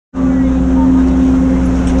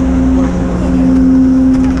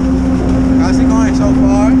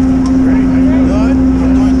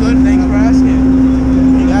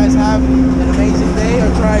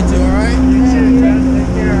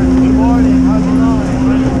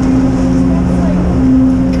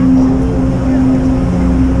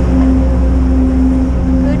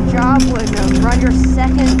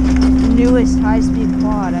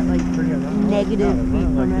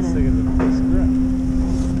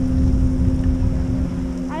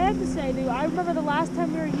last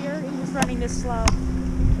time we were here, it was running this slow.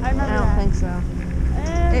 I remember that. I don't think so.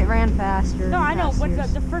 It ran faster. No, I know. But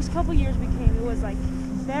years. the first couple years we came, it was like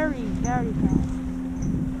very, very fast.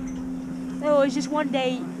 It was just one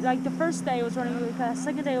day, like the first day it was running really fast.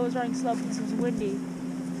 Second day it was running slow because it was windy.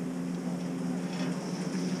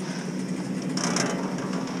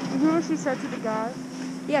 You hear what she said to the guy?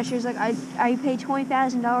 Yeah, she was like, I pay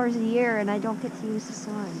 $20,000 a year and I don't get to use the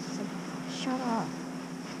sun. It's like, shut up.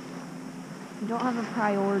 You don't have a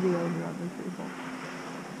priority over other people.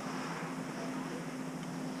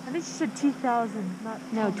 I think she said 2,000, not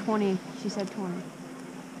 20. No, 20. She said 20.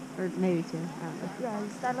 Or maybe 2. I don't know.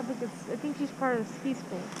 Yeah, I don't think it's. I think she's part of the ski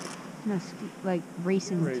school. No, like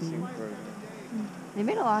racing team. They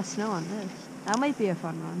made a lot of snow on this. That might be a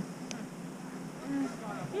fun run.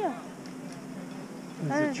 Yeah.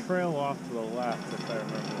 There's a trail off to the left, if I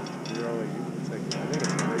remember. Really, it's like, I think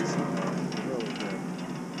it's racing. It's really good.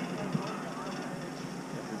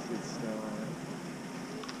 There's good snow on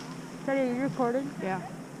it. Teddy, are you recording? Yeah.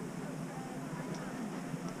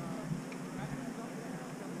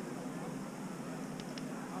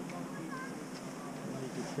 You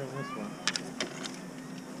can trim this one.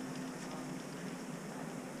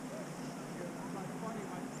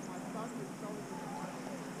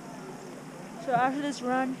 So after this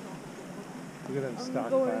run, Look at them I'm stockpiling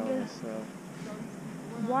going this snow.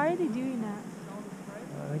 why are they doing that?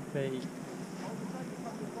 I think they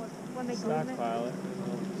When they glue it? stockpile it and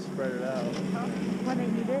they'll spread it out. When they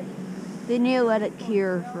need it? They need to let it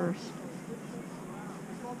cure first.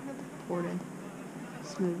 Pour it in.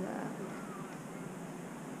 Smooth that out.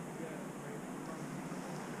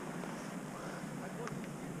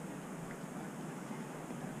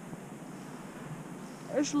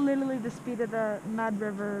 It's literally the speed of the Mad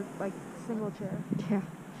River, like, single chair. Yeah.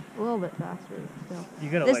 A little bit faster still. You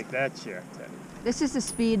gotta This- like that chair, Teddy. This is the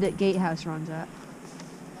speed that Gatehouse runs at.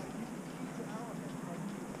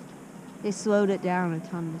 They slowed it down a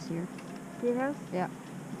ton this year. Gatehouse? Yeah.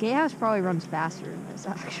 Gatehouse probably runs faster than this,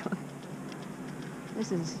 actually.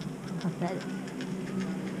 This is pathetic.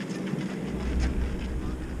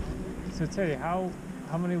 So Teddy, how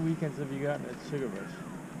many weekends have you gotten at Sugar Bush?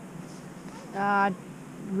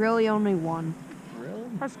 Really only one. Really?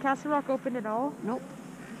 Has Castle Rock opened at all? Nope.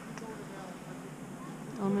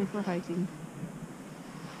 Only for hiking.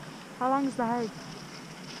 How long is the hike?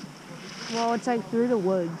 Well, it's like through the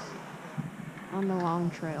woods on the long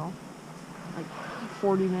trail. Like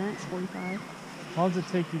 40 minutes, 45. How long does it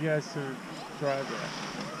take you guys to drive there?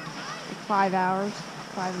 Like 5 hours,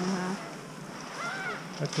 5.5.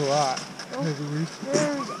 That's a lot. Oh, Maybe we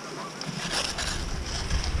there we go.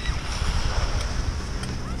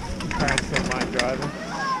 parents don't mind driving.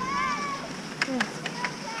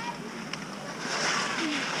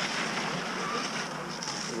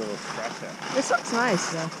 A little scratch out. This looks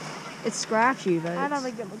nice though. It's scratchy, but I don't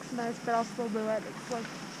think it looks nice, but I'll still do it. It's like,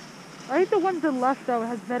 I think the one to the left though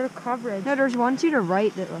has better coverage. No, there's one to the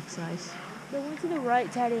right that looks nice. The one to the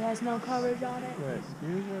right, Teddy, has no coverage on it. Wait,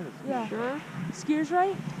 skiers or the Yeah. Sure? Skiers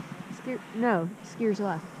right? No, skier's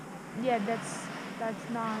left. Yeah, that's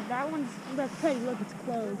not. That one's. That's Teddy. Look, it's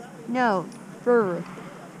closed. No, fur.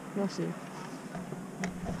 You'll see.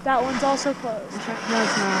 That one's also closed. No,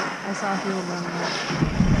 it's not. I saw people running it.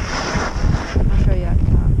 I'll show you at the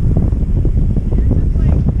top.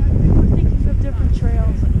 We're thinking of different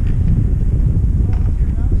trails.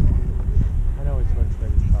 I know which one's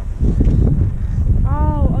Teddy's talking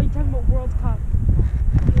Oh, you're talking about World Cup.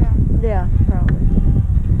 Yeah. Yeah, probably.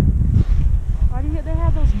 Why do they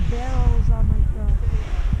have those barrels on like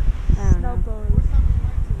I don't the know. snowboards?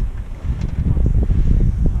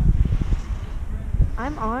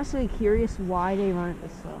 I'm honestly curious why they run it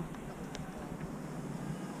this slow.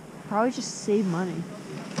 Probably just save money.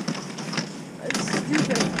 It's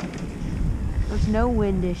stupid. There's no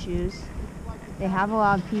wind issues. They have a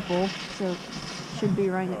lot of people, so should be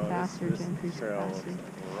running it about. faster This to increase trail looks capacity.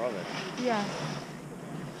 like rubbish. Yeah.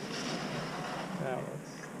 That looks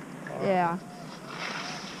horrible. Yeah.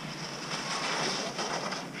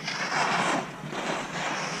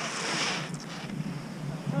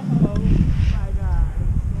 Oh my God.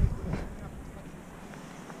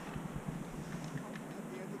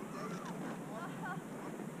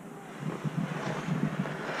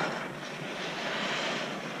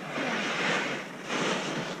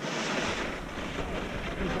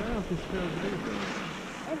 I don't know if this trail's good.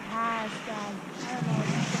 It has, Dad. I don't know.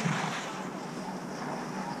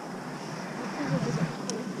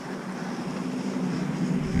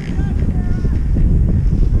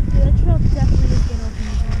 Yeah, that trail definitely is gonna open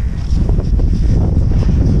again.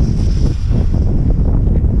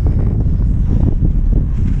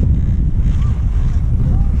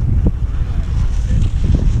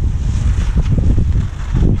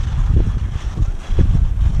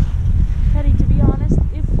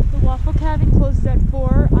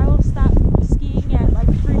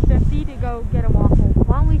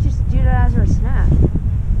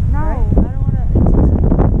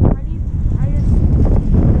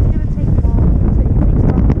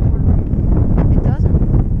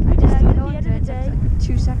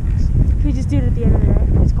 do it at the end of the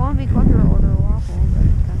day. It's going to be quicker to order a waffle.